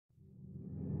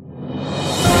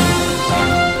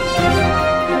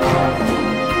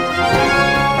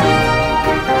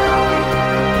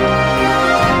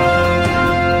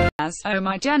Oh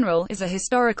My General is a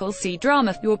historical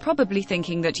C-drama. You're probably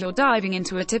thinking that you're diving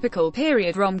into a typical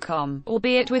period rom-com,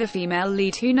 albeit with a female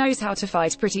lead who knows how to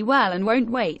fight pretty well and won't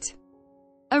wait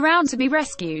around to be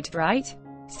rescued, right?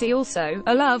 See also,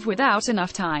 A Love Without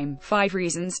Enough Time, 5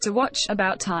 Reasons to Watch,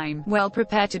 About Time. Well,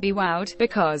 prepare to be wowed,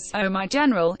 because Oh My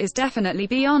General is definitely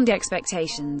beyond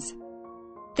expectations.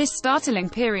 This startling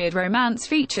period romance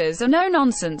features a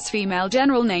no-nonsense female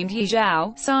general named Yi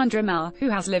Zhao, Sandra Ma, who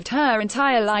has lived her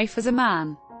entire life as a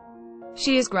man.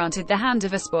 She is granted the hand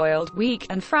of a spoiled, weak,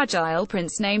 and fragile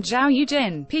prince named Zhao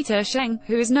Yujin, Peter Sheng,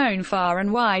 who is known far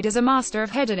and wide as a master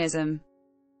of hedonism.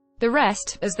 The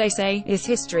rest, as they say, is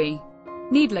history.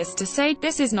 Needless to say,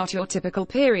 this is not your typical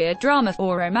period drama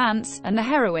or romance, and the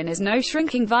heroine is no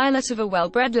shrinking violet of a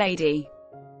well-bred lady.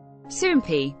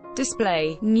 Soompi.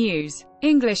 Display, News.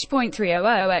 English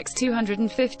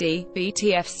 .300x250,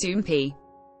 BTF Soompi.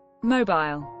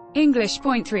 Mobile. English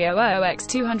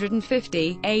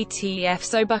 .300x250, ATF.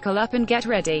 So buckle up and get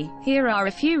ready. Here are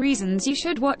a few reasons you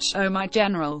should watch Oh My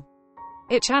General.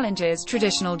 It challenges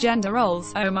traditional gender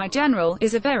roles. Oh My General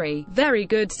is a very, very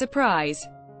good surprise.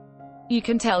 You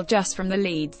can tell just from the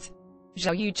leads.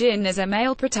 Zhao Yujin is a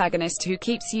male protagonist who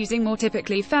keeps using more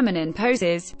typically feminine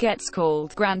poses, gets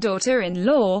called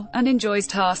granddaughter-in-law, and enjoys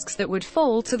tasks that would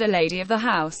fall to the lady of the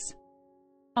house.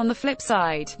 On the flip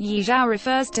side, Yi Zhao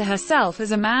refers to herself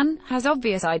as a man, has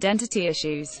obvious identity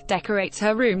issues, decorates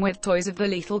her room with toys of the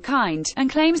lethal kind, and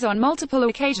claims on multiple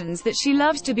occasions that she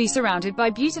loves to be surrounded by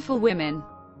beautiful women.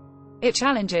 It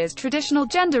challenges traditional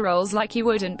gender roles like you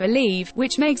wouldn't believe,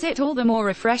 which makes it all the more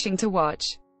refreshing to watch.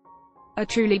 A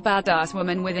truly badass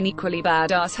woman with an equally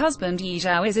badass husband, Yi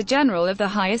Zhao is a general of the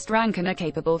highest rank and a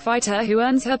capable fighter who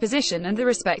earns her position and the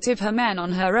respect of her men on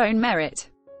her own merit.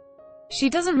 She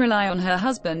doesn't rely on her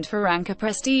husband for rank or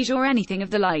prestige or anything of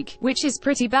the like, which is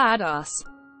pretty badass.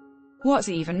 What's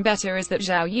even better is that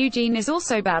Zhao Yujin is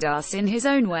also badass in his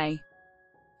own way.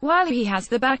 While he has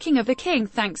the backing of the king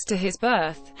thanks to his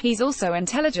birth, he's also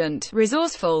intelligent,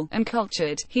 resourceful, and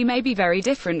cultured. He may be very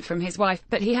different from his wife,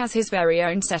 but he has his very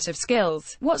own set of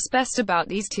skills. What's best about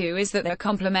these two is that they're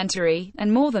complementary,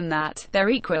 and more than that, they're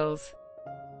equals.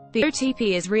 The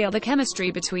OTP is real, the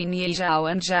chemistry between Yi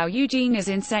Zhao and Zhao Yujin is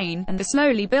insane, and the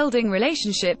slowly building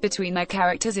relationship between their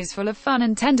characters is full of fun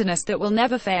and tenderness that will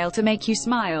never fail to make you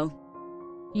smile.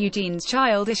 Yujin's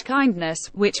childish kindness,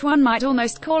 which one might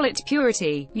almost call it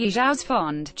purity, Yi Zhao's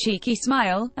fond, cheeky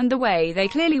smile, and the way they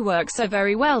clearly work so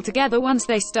very well together once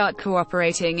they start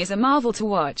cooperating is a marvel to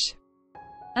watch.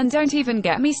 And don't even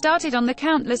get me started on the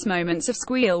countless moments of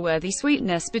squeal-worthy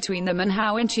sweetness between them and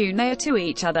how in tune they are to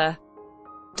each other.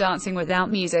 Dancing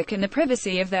without music in the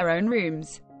privacy of their own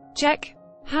rooms. Check.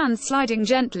 Hands sliding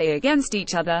gently against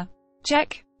each other.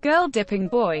 Check. Girl dipping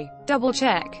boy. Double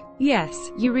check.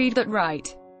 Yes, you read that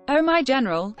right. Oh My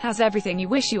General has everything you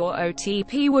wish your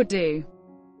OTP would do.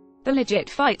 The legit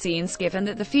fight scenes, given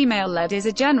that the female lead is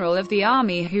a general of the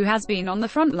army who has been on the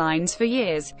front lines for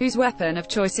years, whose weapon of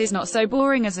choice is not so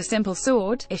boring as a simple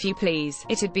sword, if you please.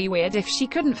 It'd be weird if she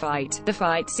couldn't fight. The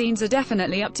fight scenes are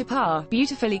definitely up to par,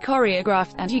 beautifully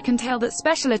choreographed, and you can tell that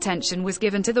special attention was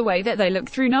given to the way that they look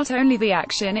through not only the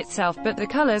action itself but the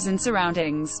colors and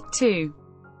surroundings, too.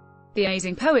 The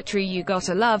amazing poetry. You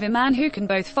gotta love a man who can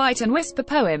both fight and whisper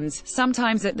poems,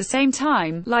 sometimes at the same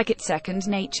time, like it's second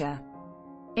nature.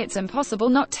 It's impossible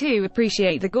not to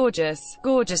appreciate the gorgeous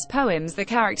poems the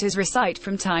characters recite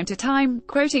from time to time,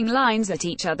 quoting lines at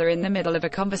each other in the middle of a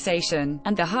conversation,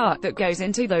 and the heart that goes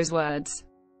into those words.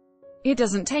 It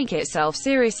doesn't take itself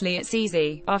seriously. It's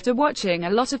easy, after watching a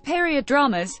lot of period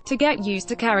dramas, to get used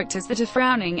to characters that are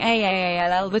frowning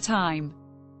all the time.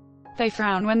 They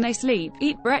frown when they sleep,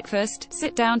 eat breakfast,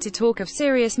 sit down to talk of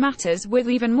serious matters with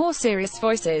even more serious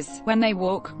voices, when they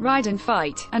walk, ride and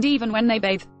fight, and even when they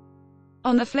bathe.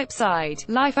 On the flip side,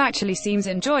 life actually seems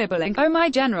enjoyable in Oh My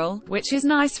General, which is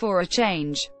nice for a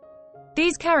change.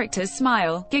 These characters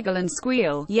smile, giggle and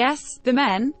squeal, yes, the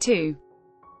men, too.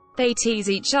 They tease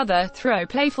each other, throw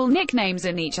playful nicknames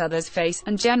in each other's face,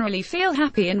 and generally feel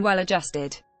happy and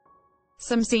well-adjusted.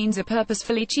 Some scenes are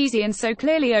purposefully cheesy and so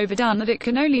clearly overdone that it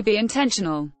can only be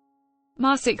intentional.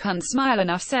 Marsik Hun Smile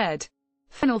Enough said.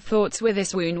 Final thoughts with this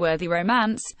swoon-worthy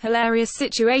romance: hilarious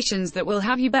situations that will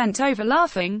have you bent over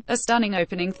laughing, a stunning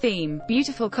opening theme,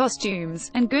 beautiful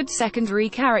costumes, and good secondary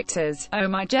characters. Oh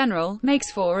My General makes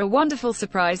for a wonderful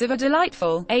surprise of a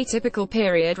delightful, atypical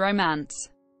period romance.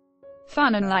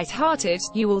 Fun and light-hearted,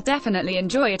 you will definitely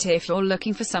enjoy it if you're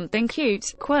looking for something cute,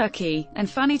 quirky, and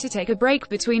funny to take a break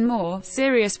between more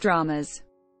serious dramas.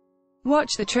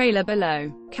 Watch the trailer below.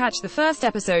 Catch the first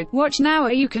episode. Watch now.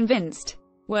 Are you convinced?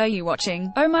 Were you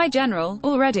watching Oh My General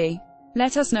already?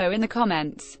 Let us know in the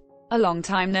comments. A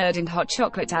longtime nerd and hot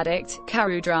chocolate addict,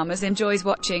 Karu Dramas enjoys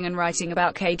watching and writing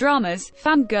about K-dramas,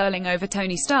 fangirling over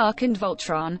Tony Stark and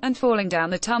Voltron, and falling down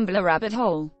the Tumblr rabbit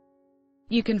hole.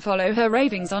 You can follow her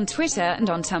ravings on Twitter and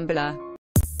on Tumblr.